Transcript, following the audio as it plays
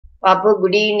பாப்பு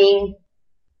good evening.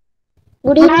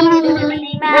 Good evening,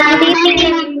 ma'am.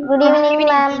 Good evening,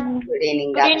 ma'am. Good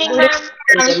evening.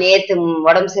 கொஞ்சம் நேத்து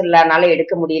உடம்பு சரியில்லாதனால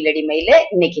எடுக்க முடியலடி மெயில,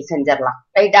 இன்னைக்கு செஞ்சிடலாம்.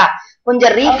 ரைட்டா?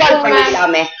 கொஞ்சம் ரீகால்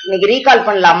பண்ணிக்கலாமே. இன்னைக்கு ரீகால்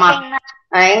பண்ணலாமா?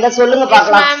 எங்க சொல்லுங்க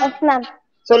பாக்கலாம். Yes, ma'am.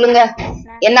 சொல்லுங்க.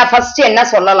 என்ன ஃபர்ஸ்ட் என்ன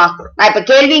சொல்லலாம்? நான் இப்ப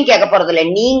கேள்வியும் கேட்க போறது இல்ல,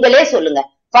 நீங்களே சொல்லுங்க.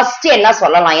 ஃபர்ஸ்ட் என்ன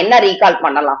சொல்லலாம்? என்ன ரீகால்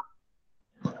பண்ணலாம்?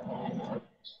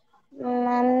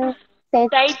 Ma'am,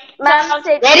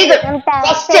 very good.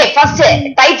 First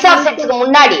types of செட்ஸ்க்கு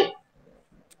முன்னாடி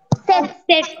செட்.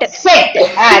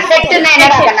 செட்னா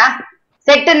என்னடா?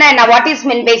 செட்னா என்ன? What is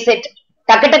mean by set?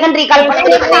 டக்கு டக்குன்னு ரீகால்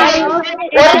பண்ணுங்க.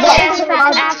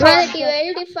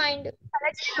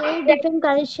 Different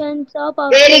collections of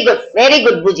very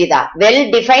good Poojitha. Well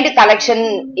defined collection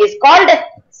is called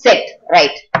set.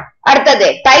 Right. அடுத்தது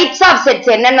டைப்ஸ் ஆஃப்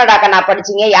செட்ஸ் என்னென்னடா நான்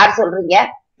படிச்சீங்க? யார் சொல்றீங்க?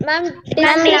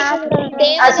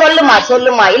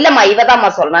 சொல்லுமா. இல்லம்மா, இவதாம்மா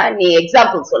சொல்றேன். நீ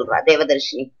எக்ஸாம்பிள் சொல்றா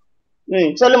தேவதர்ஷினி.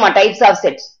 சொல்லுமா types of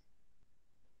sets.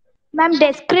 Ma'am,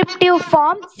 descriptive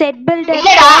form, set builder.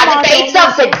 இல்லடா, அது டைப்ஸ்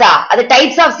ஆஃப் செட்ஸா? அது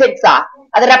டைப்ஸ் ஆஃப் செட்ஸா?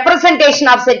 அது ரெப்ரசன்டேஷன்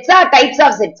ஆஃப் செட்ஸா? Types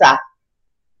of செட்ஸா?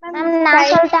 நான்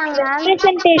சொல்லிட்டாங்க.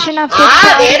 Representation of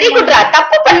sets. வெரி குட்ரா.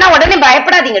 தப்பு பண்ணா உடனே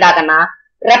பயப்படாதீங்கடா கண்ணா.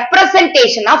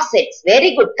 Representation of sets.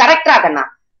 Very good, கரெக்டா கண்ணா.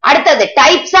 அடுத்தது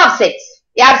டைப்ஸ் ஆஃப் செட்ஸ்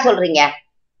யார் சொல்றீங்க?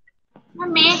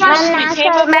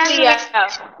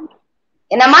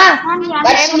 என்னம்மா?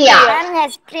 வர்ஷினியா?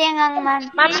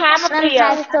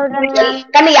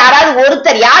 கண்ணு யாராவது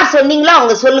ஒருத்தர் யார் சொன்னீங்களோ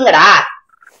அவங்க சொல்லுங்கடா.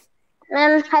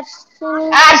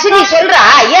 ஹர்ஷினி சொல்றா.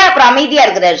 ஏன் அப்புறம் அமைதியா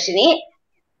இருக்கிற ஹர்ஷினி?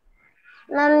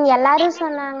 எல்லாரும்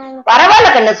சொன்னாங்க. பரவாயில்ல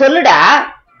கண்ணு, சொல்லுடா.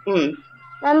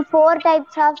 Ma'am, 4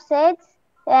 types of sets.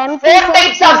 4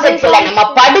 types of sets இல்ல, நம்ம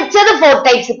படிச்சது 4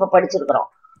 types இப்ப படிச்சிருக்கிறோம்.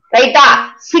 ரைட்டா?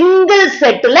 சிங்கிள்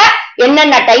செட்ல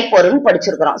என்னென்ன டைப் வரும்னு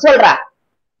படிச்சிருக்கிறோம். சொல்றா.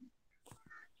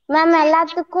 மேம்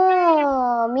எல்லாத்துக்கும்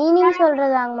மீனிங்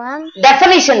சொல்றதாங்க மேம்.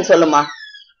 டெஃபினிஷன் சொல்லுமா.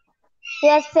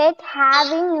 A set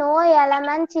having no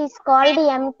elements is called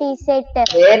empty set.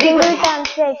 Singleton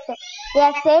set. A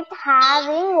set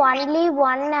having only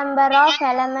one number of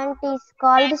elements is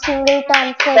called singleton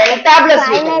set.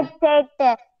 Finite set.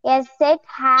 A set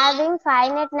having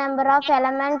finite number of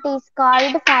elements is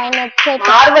called finite set.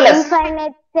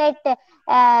 Infinite set.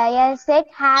 A set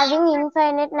having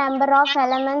infinite number of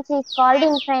elements is called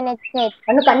infinite set.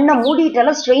 கண்ணை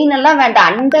மூடிட்டெல்லாம் strain எல்லாம் வேண்டாம்,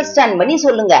 understand பண்ணி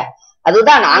சொல்லுங்க.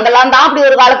 அதுதான் நாங்கெல்லாம் தான் அப்படி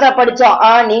ஒரு காலத்துல படிச்சோம்.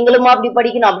 நீங்களும் அப்படி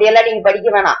படிக்கணும், அப்படியெல்லாம் நீங்க படிக்க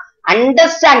வேணாம்.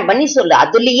 அண்டர்ஸ்டாண்ட் பண்ணி சொல்லு.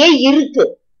 அதுலயே இருக்கு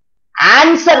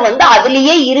ஆன்சர்,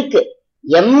 அதுலயே இருக்கு.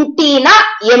 எம்டினா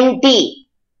empty.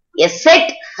 A set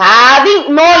having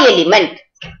no element.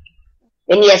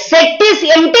 When a set is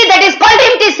empty, that is called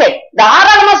empty set.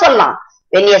 தாராளமா சொல்லலாம்.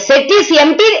 When a set is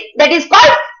empty, that is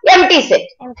called empty set.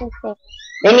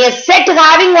 When a set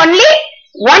having only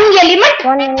one element,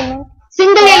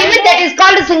 single element, that is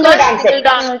called singleton set.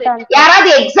 யாராவது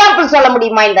example சொல்ல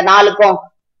முடியுமா இந்த நாலுக்கும்?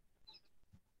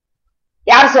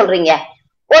 யார் சொல்றீங்க?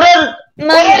 ஒரு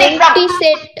empty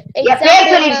set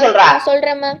example சொல்றா.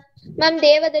 சொல்றேன் மேம். மேம்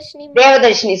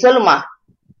தேவதர்ஷினி சொல்லுமா.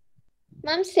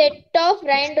 Ma'am set of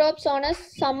raindrops on a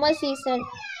summer season.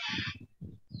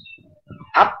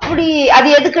 அப்படி அது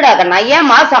எதுக்குடா கண்ணா?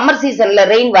 ஏமா சம்மர் சீசன்ல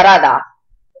ரெயின் வராதா?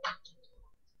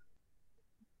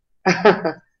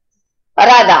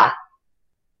 வராதா?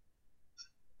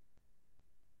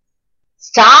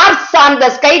 Stars on the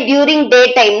sky during டே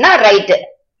டைம்னா right.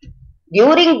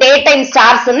 During day time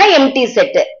ஸ்டார்ஸ்னா empty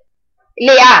set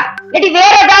இல்லையா? இல்லாட்டி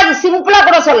வேற ஏதாவது சிம்பிளா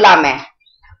கூட சொல்லலாமே,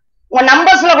 உங்க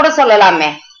நம்பர்ஸ்ல கூட சொல்லலாமே.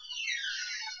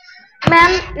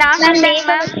 Ma'am, நான்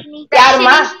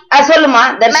யாருமா? சொல்லுமா.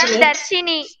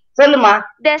 தர்ஷினி சொல்லுமா.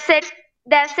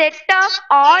 The set of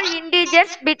all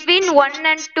integers between 1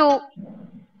 and 2.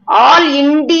 All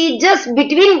integers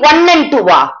between 1 and 2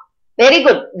 வா? Very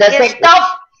good. The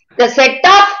set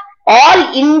of all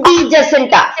integers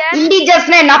ன்டா.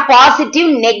 Integersனா என்ன? Positive,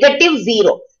 negative,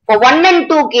 0. இப்போ 1 and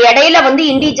 2 க்கு இடையில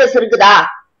integers இருக்குதா?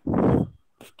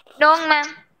 No ma'am.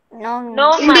 No.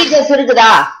 Integers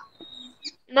இருக்குதா?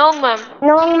 No ma'am.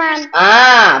 No ma'am.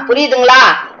 புரியுதுங்களா?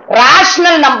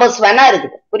 ரேஷனல் நம்பர்ஸ் வேணா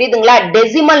இருக்குது, புரியுதுங்களா?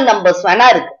 டெசிமல் நம்பர்ஸ் வேணா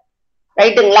இருக்கு,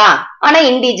 ரைட்டுங்களா? ஆனா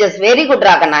integers. Very good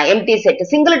ராகனா. Empty set.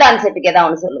 Singleton செட்டுக்கு ஏதாவது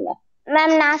ஒன்னு சொல்லுங்க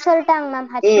மேம். நான் சொல்லிட்டாங்க ma'am.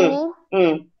 Harshini.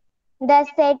 The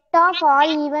set of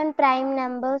all even prime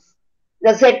numbers.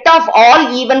 The set of all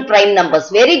even prime numbers.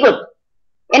 Very good.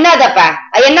 என்னதப்பா?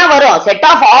 என்ன வரும்? set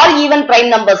of all even prime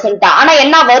numbers ன்டா. ஆனா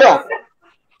என்ன வரும்?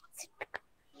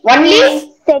 Only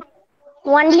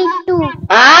 2.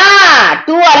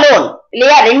 2 alone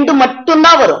இல்லையா? 2 மட்டும்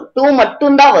தான் வரும். 2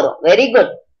 மட்டும் தான் வரும். Very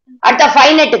good. அடுத்த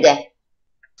ஃபைனைட்டுக்கு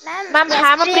மேம்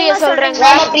ஹேமப்பிரியா சொல்றேங்க.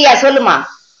 ஹேமப்பிரியா சொல்லுமா.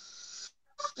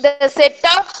 The set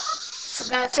of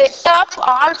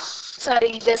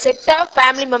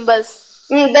family members.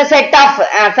 The set of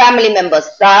family members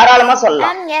தாராளமா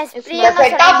சொல்லலாம். The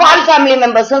set of all family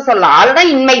members சொல்லலாம். அதுதான்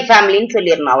in my family ன்னு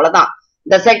சொல்லிரணும். அவ்வளவுதான்.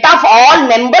 The set of all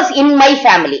members in my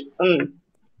family.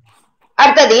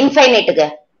 அடுத்தது infinite-க்கு.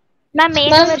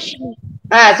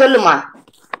 சொல்லுமா.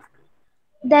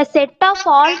 The set of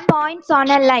all points on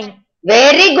a line.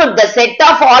 Very good. The set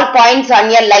of all points on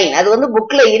a line. அது வந்து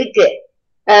புக்ல இருக்கு.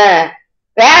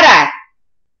 வேற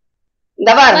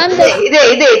இந்த பாரு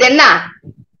இது என்ன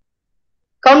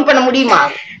கவுண்ட் பண்ண முடியுமா?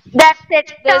 The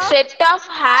set of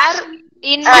hair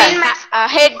in my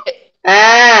head.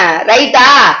 ரைட்டா?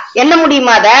 என்ன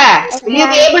முடியுமா அத? Will you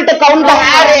be able to count the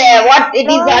hair what it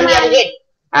is on your head?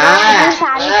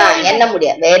 என்ன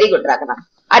முடியாது. Very good ராகனா.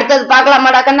 அடுத்தது பார்க்கலாமா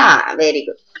கண்ணா? Very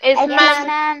good.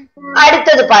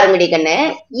 அடுத்தது பாருங்கடி கண்ணு,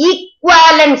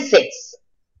 ஈக்குவலன்ட் செட்ஸ்.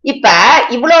 இப்ப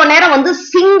இவ்வளவு நேரம் வந்து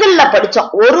சிங்கிள்ல படிச்சோம்.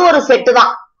 ஒரு செட்டு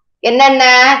தான். என்னென்ன?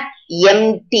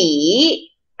 Empty,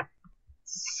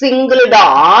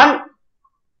 சிங்கிள்டான்,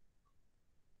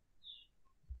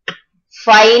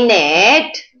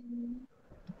 finite,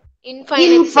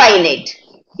 infinite.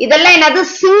 இதெல்லாம் என்னது?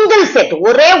 Single set.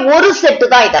 ஒரே ஒரு செட்டு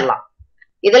தான் இதெல்லாம்.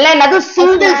 இதெல்லாம் என்னது?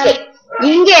 Single set.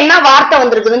 இங்க என்ன வார்த்தை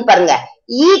வந்திருக்குதுன்னு பாருங்க.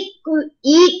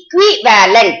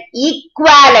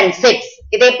 Equivalent sets.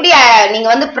 இதை எப்படி நீங்க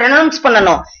வந்து ப்ரொனவுன்ஸ்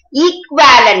பண்ணணும்?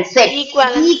 Equivalent set.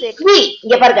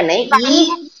 இங்க பாருங்க,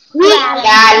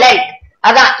 ஈக்குவலன்ட்.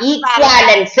 அதான்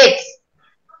ஈக்குவலன்ட் செட்ஸ்.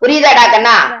 புரியுதாடா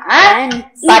கண்ணா?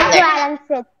 பாருங்க.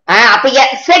 அப்ப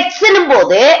செட்ஸ்னும்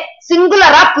போது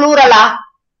சிங்குலரா ப்ளூரலா?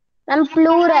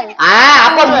 plural.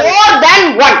 அப்ப more than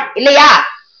one இல்லையா?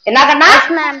 என்ன கண்ணா?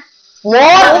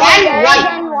 more than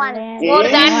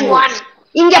one.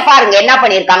 இங்க பாருங்க என்ன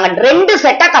பண்ணிருக்காங்க, ரெண்டு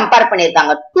செட்டா கம்பேர்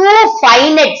பண்ணிருக்காங்க. two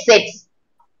finite sets.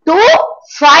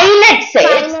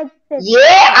 A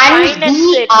and B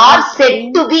are said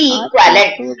to be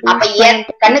equivalent. அப்ப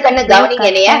கண்ணு கவனிங்க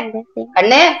என்னைய.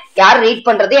 கண்ணு யார் ரீட்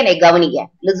பண்றது என்னை கவனிங்க.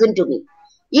 listen to me.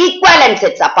 equivalent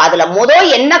sets. அப்ப அதுல முதல்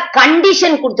என்ன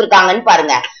கண்டிஷன் கொடுத்திருக்காங்கன்னு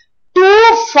பாருங்க. two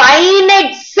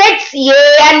finite sets A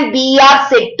and B are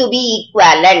said to be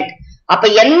equivalent. அப்ப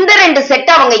எந்த ரெண்டு செட்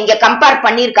அவங்க இங்க கம்பேர்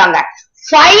பண்ணிருக்காங்க?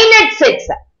 Finite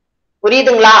sets.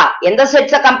 புரியுதுங்களா? எந்த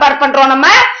செட்ஸ கம்பேர் பண்றோம் நம்ம?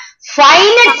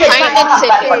 ஃபைனைட் செட்ஸ் கம்பேர்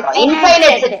பண்றோம்.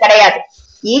 இன்ஃபைனைட் செட் கிடையாது.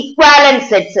 Equivalent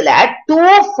செட்ஸ்ல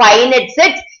two finite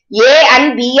sets A and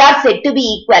B are said to be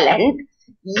equivalent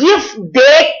if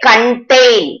they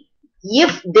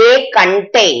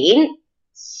contain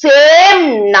same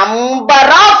number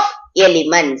of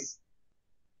elements.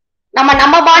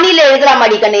 நம்ம பாணியில எழுதுற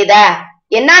மாதிரி கண்ணு இத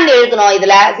என்னன்னு எழுதணும்?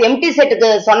 இதுல எம்டி செட்டுக்கு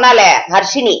சொன்னாலே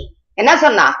ஹர்ஷினி என்ன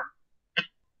சொன்னா?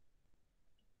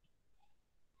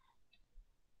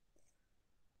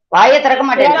 வாயை திறக்க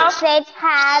மாட்டேன்.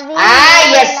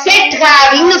 செட்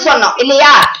ஹேவிங் சொன்னோம்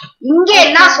இல்லையா? இங்க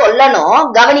என்ன சொல்லணும்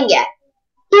கவனிங்க.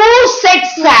 two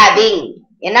sets having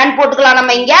என்னன்னு போட்டுக்கலாம்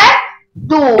நம்ம இங்க.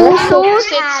 two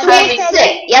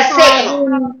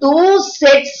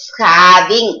sets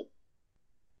having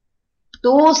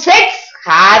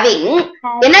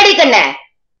என்னடி கண்ணே?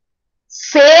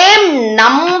 same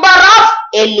number of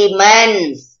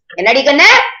elements. என்னடி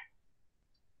கண்ணே?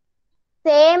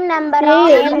 same number of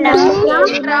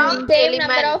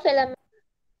elements.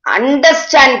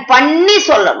 Understand பண்ணி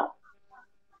சொல்லணும்.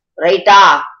 ரைட்டா?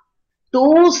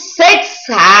 two sets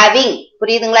having.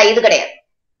 புரியுதுங்களா? இது கிடையாது,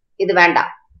 இது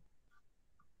வேண்டாம்.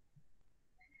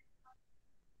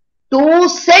 two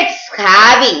sets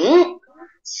having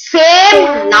same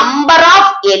number of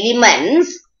elements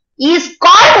is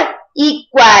called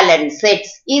equivalent sets.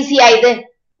 ஈஸியா இது?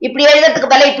 இப்படி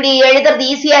எழுதுறதுக்கு பதிலா இப்படி எழுதுறது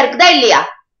ஈஸியா இருக்குதா இல்லையா?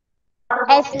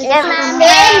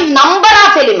 same number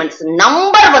of elements.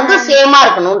 Number வந்து சேமா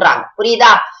இருக்கணும்ன்றாங்க.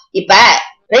 புரியுதா? இப்ப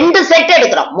ரெண்டு செட்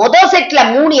எடுக்கிறோம். முதல் செட்ல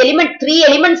 3 எலிமெண்ட் 3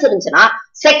 எலிமெண்ட்ஸ் இருந்துச்சுன்னா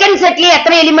செகண்ட் செட்லயே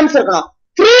எத்தனை எலிமெண்ட்ஸ் இருக்கணும்?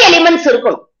 3 எலிமெண்ட்ஸ்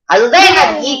இருக்கணும். அதுதான்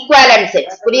ஈக்குவலன்ட்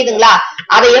செட்ஸ். புரியுதுங்களா?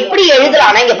 அதை எப்படி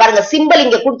எழுதலாம்? இங்க பாருங்க, சிம்பிள்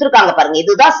இங்க கொடுத்திருக்காங்க பாருங்க.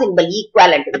 இதுதான் சிம்பிள்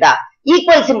ஈக்குவலன்ட் தான்.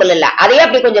 ஈக்குவல் சிம்பிள் இல்ல, அதையே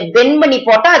அப்படி கொஞ்சம் பெண்ட் பண்ணி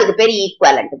போட்டா அதுக்கு பேரு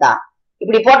ஈக்குவலன்ட் தான்.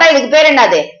 இப்படி போட்டா இதுக்கு பேர்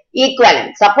என்னது?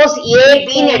 ஈக்குவலன்ட். சப்போஸ் A B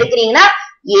ன்னு எடுக்கிறீங்கன்னா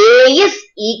A is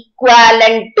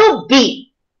equivalent to B.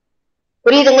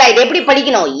 புரியுதுங்களா? இது எப்படி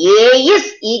படிக்கணும்? A is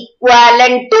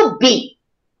equivalent to B.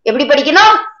 எப்படி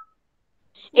படிக்கணும்?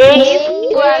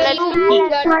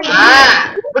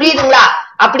 புரியுதுங்களா?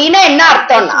 அப்படின்னா என்ன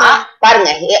அர்த்தம்னா பாருங்க,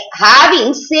 having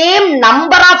same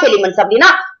number of elements அப்படின்னா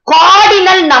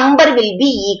cardinal number will be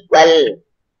equal.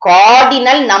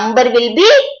 Cardinal number will be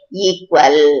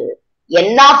equal. N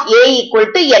of A equal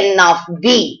to N of B.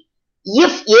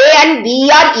 If A and B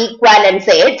are equivalent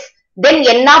sets, then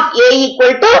N of A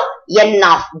equal to n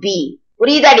of b.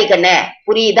 புரியுதாடி கண்ணு?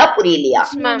 புரியுதா புரியலையா?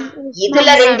 இதுல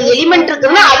 2 element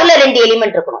இருக்குன்னா அதுல 2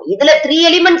 element இருக்கணும். இதுல 3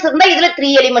 elements இருந்தா இதுல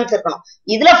 3 எலிமெண்ட்ஸ் இருக்கணும்.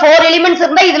 இதுல 4 எலிமெண்ட்ஸ்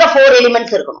இருந்தா இதுல 4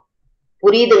 எலிமெண்ட்ஸ் இருக்கணும்.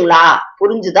 புரியுதுங்களா?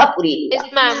 புரிஞ்சுதா புரியலையா?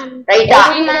 ரைட்டா?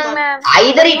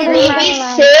 either it may be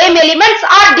same elements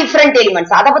or different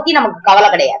elements. அத பத்தி நமக்கு கவலை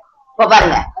கிடையாது. இப்ப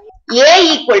பாருங்க, a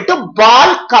equal to ball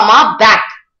comma bat.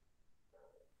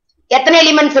 எத்தனை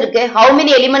எலிமெண்ட்ஸ் இருக்கு? how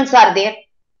many elements are there?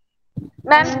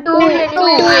 Ma'am, 2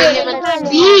 elements.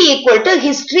 b equal to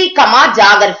history comma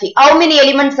geography. how many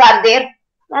elements are there?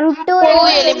 Ma'am, 2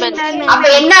 elements. அப்ப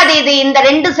என்னது இது? இந்த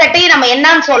ரெண்டு செட்டையும் நம்ம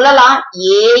என்னன்னு சொல்லலாம்?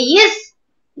 a is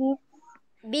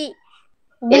B.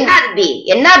 என்ன b?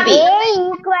 என்ன b? A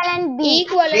equivalent B.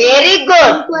 very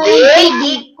good. a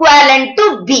equivalent to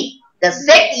b. the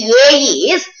set a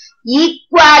is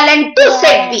equivalent to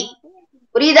set b.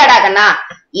 புரியுதாடா Kanna?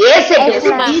 a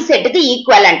செட்டுக்கு b செட்டுக்கு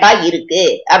ஈக்குவலண்டா இருக்கு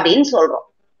அப்படின்னு சொல்றோம்.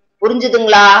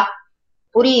 புரிஞ்சுதுங்களா?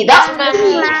 புரியுதா?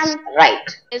 ரைட்.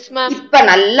 இப்ப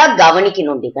நல்லா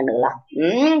கவனிக்கணும் கண்ணுங்களா.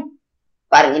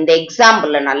 பாருங்க, இந்த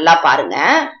எக்ஸாம்பிள்ல நல்லா பாருங்க.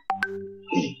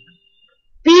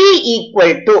 p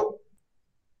equal to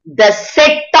the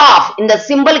set of, இந்த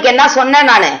சிம்பிளுக்கு என்ன சொன்னேன்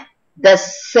நானு? the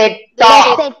set of.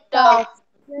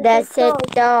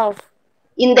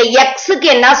 இந்த x-க்கு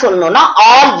என்ன சொல்லணும்னா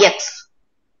all x.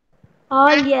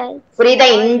 புரியுதா?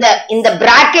 இந்த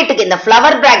பிராக்கெட்டுக்கு, இந்த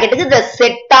ஃப்ளவர் பிராக்கெட்டுக்கு the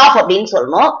set of அப்படின்னு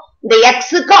சொல்லணும். இந்த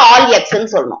x-க்கு all x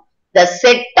ன்னு சொல்லணும். the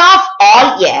set of all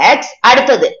x.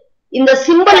 அடுத்தது இந்த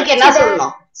சிம்பிளுக்கு என்ன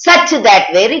சொல்லணும்? such that.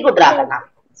 Very good ராகனா.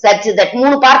 such that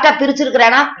 3 பார்ட்டா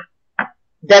பிரிச்சிருக்கிறேனா?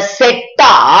 the set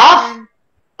of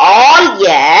all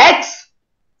x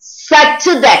such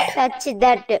that.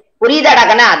 புரியுதாடா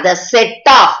Kanna? the set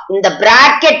of, இந்த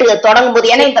பிராக்கெட் தொடங்கும்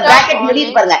போது, ஏன்னா இந்த பிராக்கெட்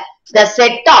முடியுது பாருங்க. the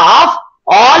set of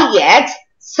all x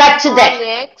such that.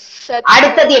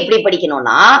 அடுத்தது எப்படி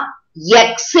படிக்கணும்னா,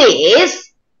 x is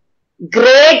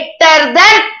greater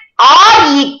than or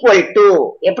equal to.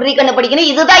 எப்படி கண்ணு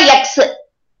படிக்கணும்? இதுதான் x.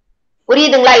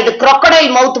 புரியுதுங்களா? இது crocodile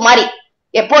mouth மாதிரி.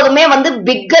 எப்போதுமே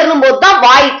பிக்கர்னும் போது தான்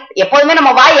வாய், எப்போதுமே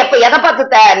நம்ம வாய் எப்ப எதை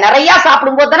பார்த்து நிறைய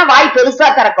சாப்பிடும் போது தானே வாய் பெருசா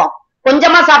திறக்கும்.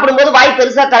 கொஞ்சமா சாப்பிடும் போது வாய்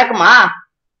பெருசா திறக்குமா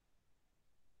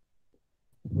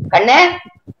கண்ணு?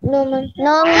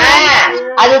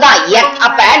 அதுதான்.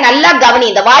 அப்ப நல்லா கவனி,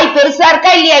 இந்த வாய் பெருசா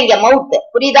இருக்கா இல்லையா இங்க மவுத்?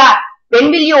 புரியுதா? when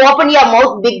will you open your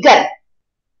mouth bigger?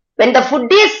 when the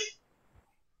food is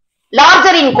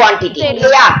larger in quantity.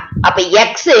 இல்லையா? அப்ப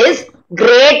x is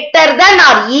greater than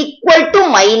or equal to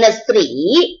 -3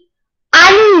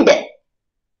 and,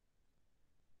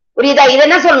 புரியுதா? இது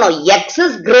என்ன சொல்லணும்? x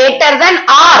is greater than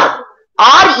or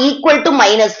equal to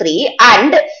 -3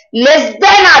 and less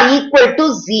than or equal to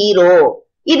 0.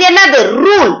 இது என்னது?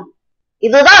 Rule.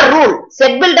 இதுதான் rule.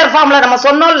 Set builder ஃபார்ம்ல நம்ம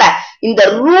சொன்னோம்ல, இந்த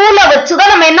ரூல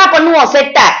வச்சுதான் நம்ம என்ன பண்ணுவோம்?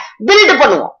 செட்ட பில்ட்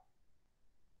பண்ணுவோம்.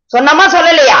 சொன்னமா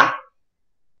சொல்லலையா?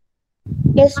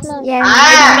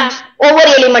 ஒவ்வொரு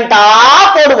எலிமெண்டா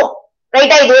போடுவோம்.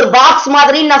 ரைட்டா? இது ஒரு பாக்ஸ்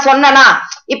மாதிரி நான் சொன்னேனா?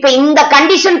 இப்ப இந்த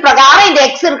கண்டிஷன் பிரகாரம் இந்த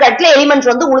எக்ஸ் இருக்கட்ல எலிமெண்ட்ஸ்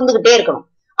உழுந்துகிட்டே இருக்கணும்.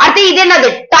 அடுத்து இது என்னது?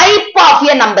 Type of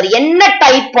a number.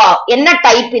 என்ன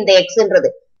டைப் இந்த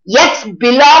எக்ஸ்ன்றது? x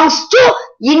belongs to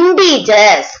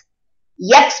integers.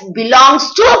 x belongs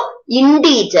to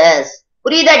integers.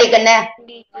 புரியுதாடி கண்ணு?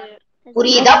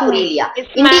 புரியுதா புரியலையா?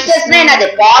 இன்டிஜர்ஸ்னா என்னது?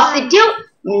 Positive,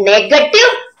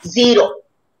 negative, 0.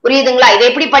 புரியுதுங்களா? இதை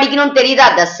எப்படி படிக்கணும்னு தெரியுதா?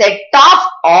 the set of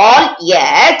all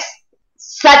x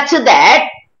such that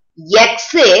x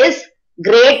is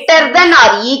greater than or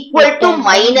equal to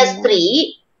 -3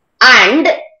 and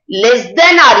less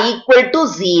than or equal to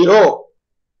 0.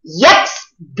 x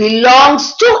belongs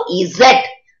to z.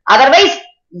 Otherwise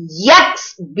x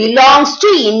belongs to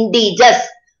integers.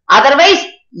 Otherwise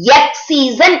x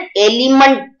is an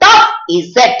element of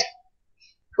z.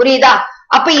 புரியுதா?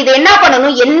 அப்ப இது என்ன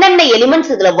பண்ணணும்? என்னென்ன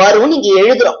elements இதுல வரும் நீங்க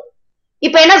எழுதுறோம்.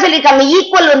 இப்ப என்ன சொல்லிருக்காங்க?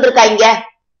 ஈக்குவல் வந்திருக்கா இங்க?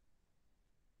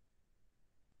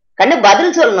 கண்ணு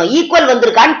பதில் சொல்லணும். ஈக்குவல்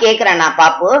வந்திருக்கான்னு கேக்குறேன் நான்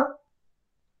பாப்பு.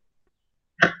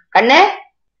 கண்ணு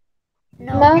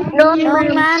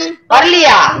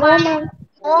வரலையா?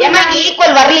 ஏமா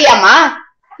ஈக்குவல் வரலையாமா?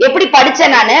 எப்படி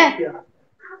படிச்சேன் நானு?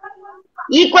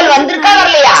 ஈக்குவல் வந்திருக்கா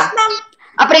வரலையா?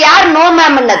 அப்புறம் யார் நோ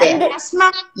மேம் என்னது?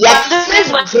 x is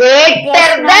greater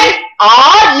than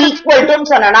or equal to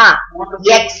சொன்னா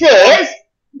x is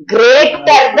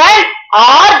greater than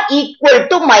or equal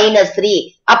to -3.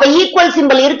 அப்ப ஈக்குவல்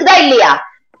சிம்பிள் இருக்குதா இல்லையா?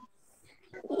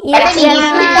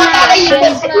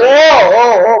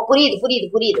 புரியுது புரியுது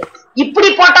புரியுது. இப்படி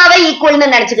போட்டாதான்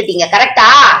ஈக்குவல்னு நினைச்சுக்கிட்டீங்க. கரெக்டா?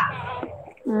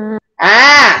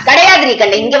 கிடையாது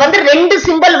கண்ணு. இங்க 2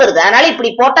 சிம்பிள் வருது. அதனால இப்படி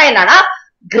போட்டா என்னன்னா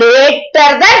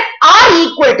greater than R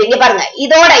equal to, இங்க பாருங்க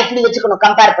இதோட இப்படி வச்சுக்கணும்,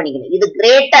 கம்பேர் பண்ணிக்கணும். இது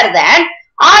greater than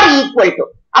R equal to,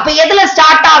 அப்ப எதுல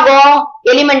ஸ்டார்ட் ஆகும்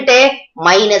எலிமெண்ட்?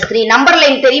 -3. நம்பர்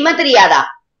லைன் தெரியுமா தெரியாதா?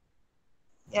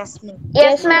 Yes, ma'am.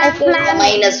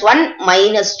 -1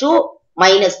 -2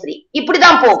 -3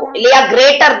 இப்படிதான் போகும் இல்லையா?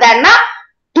 கிரேட்டர் தேன்னா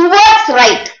டுவர்ட்ஸ்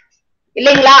ரைட்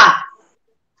இல்லைங்களா?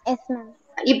 Yes, ma'am.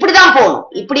 இப்படிதான் போகணும்.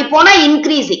 இப்படி போனா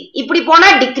இன்க்ரீசிங், இப்படி போனா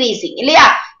டிக்ரீசிங் இல்லையா?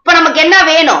 இப்ப நமக்கு என்ன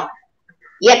வேணும்?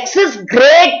 x is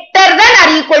greater than or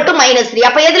equal to -3.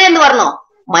 அப்ப எதுல இருந்து வரணும்?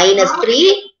 -3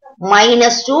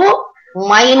 -2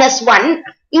 -1.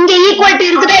 இங்க ஈக்குவல் டு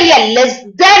இருக்குதா இல்லையா? less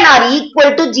than or equal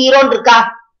to 0 இருக்கா?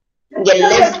 இங்க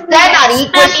less than or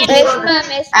equal to 0.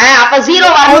 அப்ப 0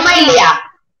 வரணுமா இல்லையா?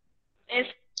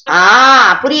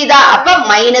 புரியுதா? அப்ப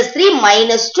 -3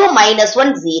 -2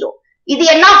 -1 0. இது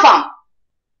என்ன ஃபார்ம்?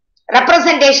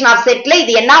 ரெப்ரசன்டேஷன் ஆஃப் செட்ல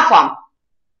இது என்ன form?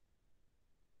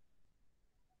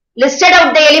 Listed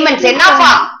out the elements என்ன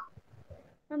ஃபார்ம்?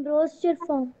 Roster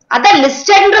form. அத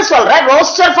லிஸ்டட்னு சொல்ற,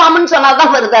 ரோஸ்டர் ஃபார்ம்னு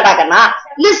சொன்னாதான் வருதாடா கண்ணா?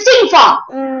 Listing form.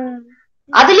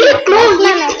 அதுலயே க்ளூ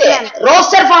இருக்குது.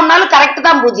 ரோஸ்டர் ஃபார்ம்னாலும் கரெக்ட்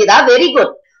தான் Poojitha. Very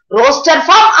good. Roster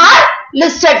form R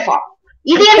listed form.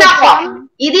 இது என்ன ஃபார்ம்?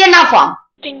 இது என்ன ஃபார்ம்?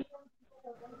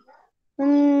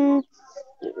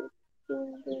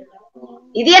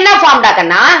 இது என்ன ஃபார்ம்டா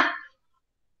கண்ணா?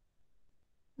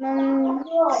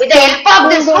 With the help of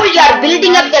this rule you are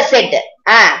building up the set.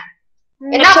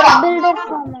 என்ன ஃபார்ம்?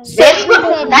 Very good.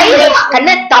 தைரியமா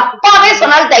கண்ணே, தப்பாவே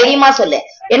சொன்னாலும் தைரியமா சொல்லு.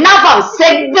 என்ன form?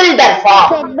 Set builder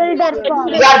form.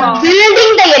 You are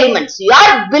building the elements. You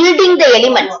are building the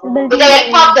elements with the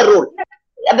help of the rule.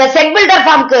 The set builder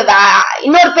form க்கு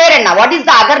இன்னொரு பேர் என்ன? What is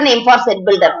the other name for set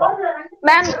builder form?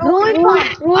 Ma'am, rule form.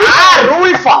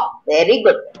 Rule form. Very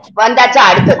good. வந்தாச்சா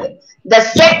அடுத்தது? The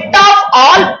set of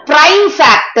all prime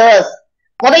factors.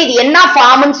 முத இது என்ன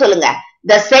ஃபார்ம்னு சொல்லுங்க.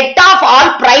 The set of all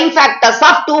prime factors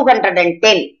of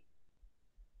 210.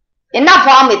 என்ன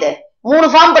ஃபார்ம் இது? 3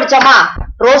 ஃபார்ம் படிச்சோமா?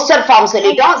 ரோஸ்டர் ஃபார்ம்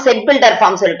சொல்லிட்டோம், set builder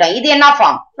form சொல்லிட்டோம். இது என்ன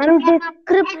ஃபார்ம்?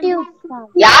 Descriptive form.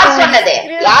 யார் சொன்னது?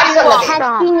 யார் சொன்னது?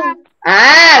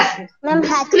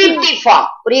 Descriptive form.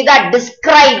 புரியுதா?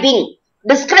 டிஸ்கிரைபிங்,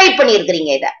 டிஸ்கிரைப் பண்ணி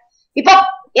இருக்கீங்க இத. இப்போ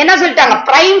என்ன சொல்லிட்டாங்க?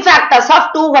 prime factors of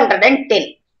 210.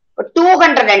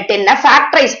 210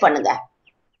 ஃபேக்டரைஸ் பண்ணுங்க.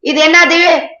 இது என்னது?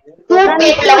 2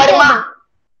 டேபிள்ல வருமா?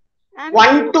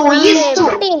 1 2 is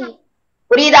 2.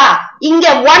 புரியுதா? இங்க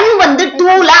 1 வந்து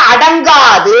 2ல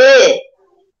அடங்காது.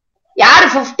 யார்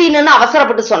 15 ன்னு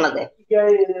அவசரப்பட்டு சொன்னது?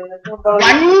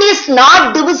 1 is not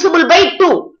divisible by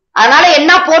 2. அதனால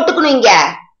என்ன போட்டுக்கணும் இங்க?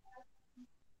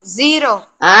 0.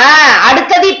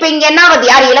 அடுத்தது இப்ப இங்க என்ன வருது?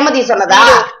 யார் இளமதி சொன்னதா?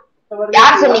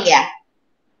 யார் சொன்னீங்க?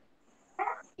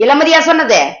 இளமதியா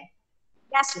சொன்னது?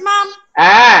 Yes, ma'am.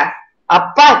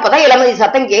 அப்பா இப்பதான் இளமதி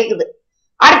சத்தம் கேக்குது.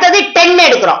 அடுத்தது 10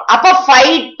 எடுக்கிறோம். அப்ப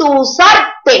 5 2s are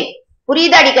 10.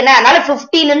 புரியுதா அடிக்கணும்? அதனால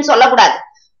 15 ன்னு சொல்லக்கூடாது.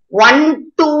 1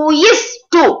 2 is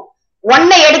 2.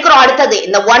 1 எடுக்கிறோம். அடுத்தது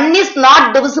இந்த 1 is not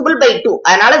divisible by 2.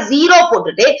 அதனால 0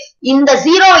 போட்டுட்டு இந்த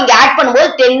 0 இங்க ஆட் பண்ணும்போது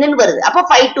 10 ன்னு வருது. அப்ப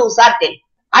 5 2s are 10.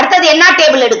 அடுத்தது என்ன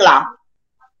டேபிள் எடுக்கலாம்?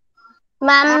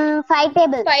 Ma'am, 5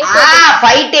 table.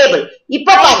 5 டேபிள்.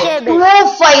 இப்ப பாருங்க 2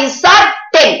 5s are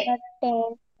 10.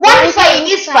 1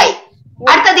 5 is 5.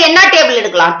 அடுத்தது என்ன டேபிள்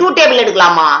எடுக்கலாம்? 2 டேபிள்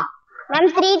எடுக்கலாமா? Ma'am,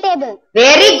 3 table.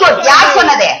 Very good. யார்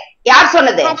சொன்னது? யார்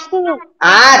சொன்னது?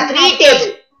 3 டேபிள்.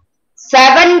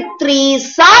 7 3s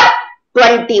are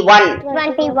 21.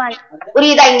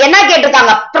 புரியுதா? இங்க என்ன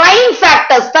கேட்டிருக்காங்க? பிரைம்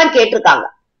ஃபேக்டர்ஸ் தான் கேட்டிருக்காங்க.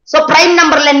 சோ பிரைம்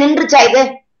நம்பர்ல நின்றுச்சா இது?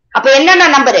 அப்ப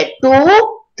என்னென்ன நம்பர்? 2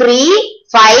 3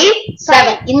 5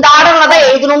 7. இந்த ஆர்டர்ல தான்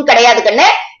எழுதணும் கிடையாது கண்ணு.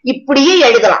 இப்படியே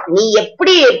எழுதலாம். நீ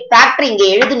எப்படி ஃபேக்டர் இங்க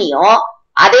எழுதுனியோ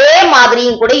அதே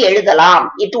மாதிரியும் கூட எழுதலாம்.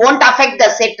 It won't affect the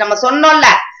set. நம்ம சொன்னோம்ல,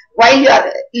 while you are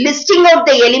listing out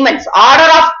the elements, order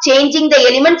of changing the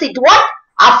elements, it won't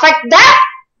affect the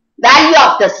value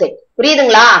of the set.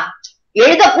 புரியுதுங்களா?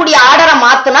 எழுதக்கூடிய ஆர்டரை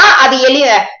மாத்துனா அது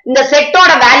இந்த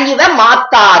செட்டோட வேல்யூவை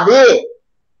மாத்தாது.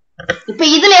 இப்ப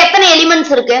இதுல எத்தனை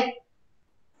எலிமெண்ட்ஸ் இருக்கு?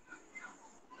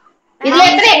 இதுல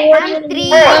எத்தனை?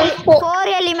 4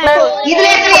 elements. இதுல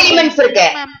எத்தனை எலிமெண்ட்ஸ் இருக்கு?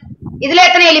 இதுல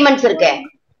எத்தனை எலிமெண்ட்ஸ் இருக்கு?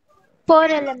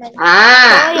 4 elements.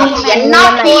 n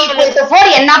of p equal to 4,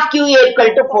 n of q equal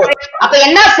to 4. அப்ப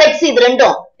என்ன செட்ஸ் இது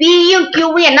ரெண்டும்? p யும் q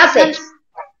யும் என்ன sets?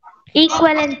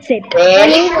 Equivalent set.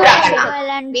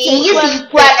 p is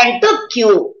equivalent to q.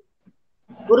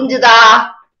 புரிஞ்சுதா?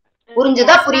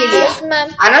 புரிஞ்சுதா புரியலையா?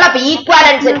 அதனால அப்ப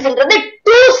ஈக்குவலன்ட் செட்ஸ்ன்றது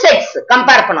 2 செட்ஸ்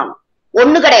கம்பேர் பண்ணணும்,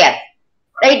 ஒண்ணு கிடையாது.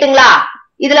 ரைட்டுங்களா?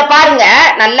 இதுல பாருங்க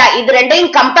நல்லா, இது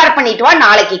ரெண்டையும் கம்பேர் பண்ணிட்டு வா,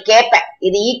 நாளைக்கு கேட்பேன்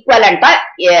இது ஈக்குவலண்டா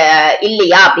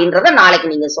இல்லையா அப்படின்றத நாளைக்கு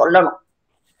நீங்க சொல்லணும்.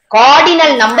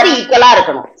 கார்டினல் நம்பர் ஈக்குவலா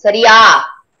இருக்கணும். சரியா?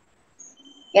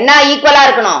 என்ன ஈக்குவலா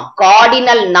இருக்கணும்?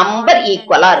 கார்டினல் நம்பர்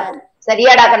ஈக்குவலா இருக்கணும்.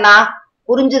 சரியாடா கண்ணா?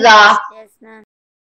 புரிஞ்சுதா?